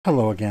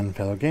Hello again,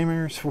 fellow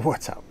gamers.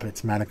 What's up?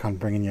 It's Maticon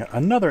bringing you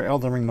another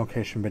Elden Ring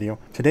location video.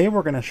 Today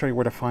we're going to show you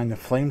where to find the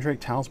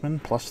Flamedrake Talisman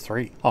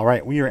 +3.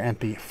 Alright, we are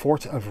at the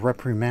Fort of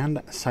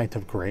Reprimand, Site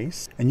of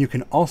Grace, and you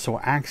can also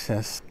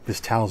access this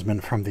talisman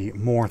from the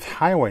Moorth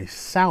Highway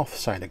South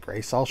Site of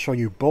Grace. I'll show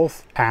you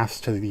both paths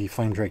to the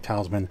Flamedrake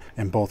Talisman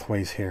in both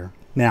ways here.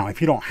 Now,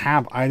 if you don't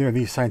have either of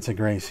these Sites of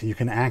Grace, you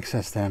can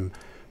access them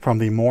from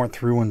the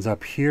Moorth Ruins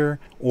up here,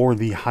 or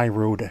the High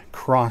Road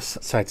Cross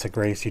Sites of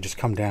Grace. You just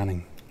come down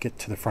and get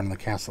to the front of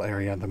the castle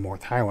area, the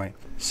Moorth Highway.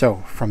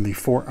 So, from the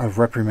Fort of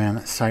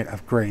Reprimand Site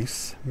of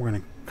Grace, we're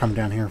going to come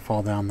down here,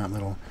 fall down that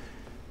little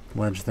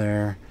ledge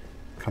there,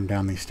 come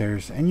down these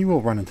stairs, and you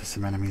will run into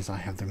some enemies. I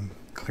have them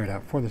cleared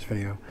out for this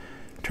video.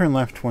 Turn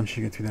left once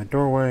you get through that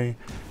doorway.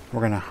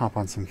 We're going to hop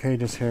on some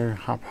cages here,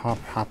 hop, hop,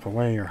 hop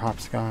away, or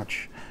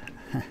hopscotch.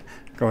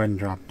 Go ahead and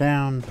drop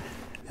down,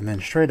 and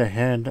then straight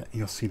ahead,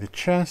 you'll see the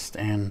chest,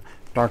 and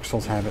Dark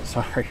Souls have it,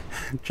 sorry,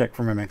 check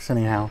for mimics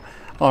anyhow.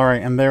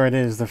 Alright, and there it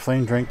is, the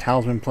Flamedrake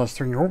Talisman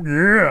 +3. Oh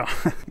yeah!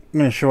 I'm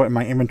going to show it in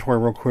my inventory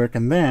real quick,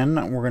 and then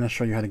we're going to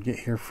show you how to get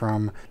here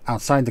from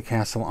outside the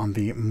castle on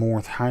the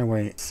Moorth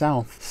Highway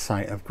South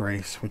Site of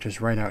Grace, which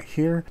is right out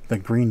here. The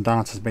green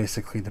dots is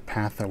basically the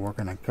path that we're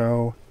going to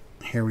go.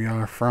 Here we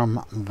are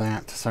from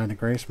that Site of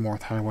Grace,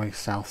 Moorth Highway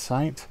South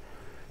Site.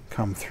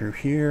 Come through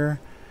here,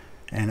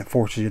 and it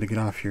forces you to get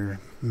off your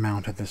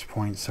mount at this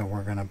point, so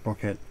we're going to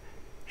book it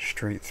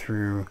straight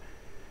through.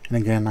 And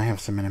again, I have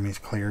some enemies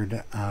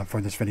cleared. For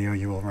this video,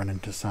 you will run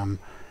into some.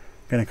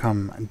 Gonna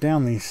come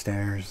down these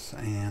stairs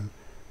and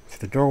to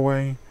the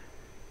doorway.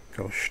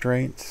 Go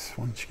straight.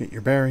 Once you get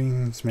your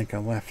bearings, make a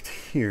left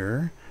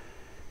here.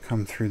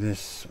 Come through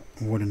this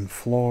wooden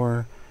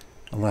floor.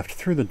 A left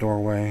through the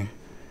doorway.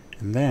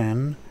 And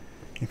then,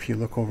 if you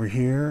look over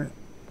here,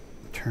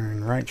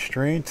 turn right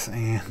straight.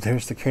 And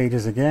there's the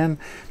cages again.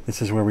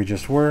 This is where we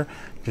just were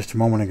just a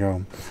moment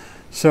ago.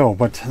 So,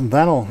 but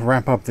that'll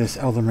wrap up this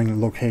Elden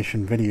Ring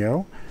location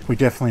video. We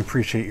definitely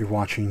appreciate you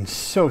watching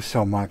so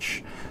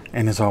much.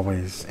 And as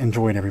always,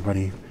 enjoy it,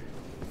 everybody.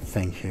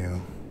 Thank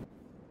you.